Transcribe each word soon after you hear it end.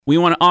We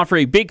want to offer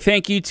a big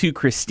thank you to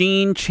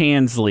Christine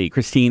Chansley.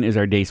 Christine is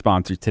our day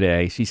sponsor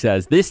today. She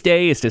says, this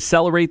day is to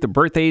celebrate the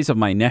birthdays of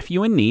my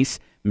nephew and niece,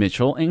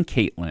 Mitchell and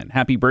Caitlin.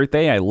 Happy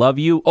birthday. I love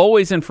you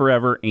always and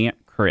forever, Aunt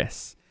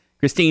Chris.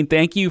 Christine,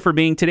 thank you for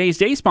being today's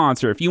day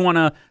sponsor. If you want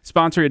to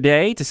sponsor a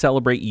day to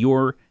celebrate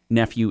your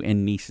nephew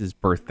and niece's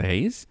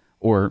birthdays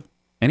or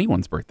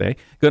anyone's birthday,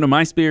 go to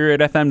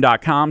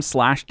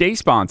myspiritfm.com/day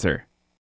sponsor.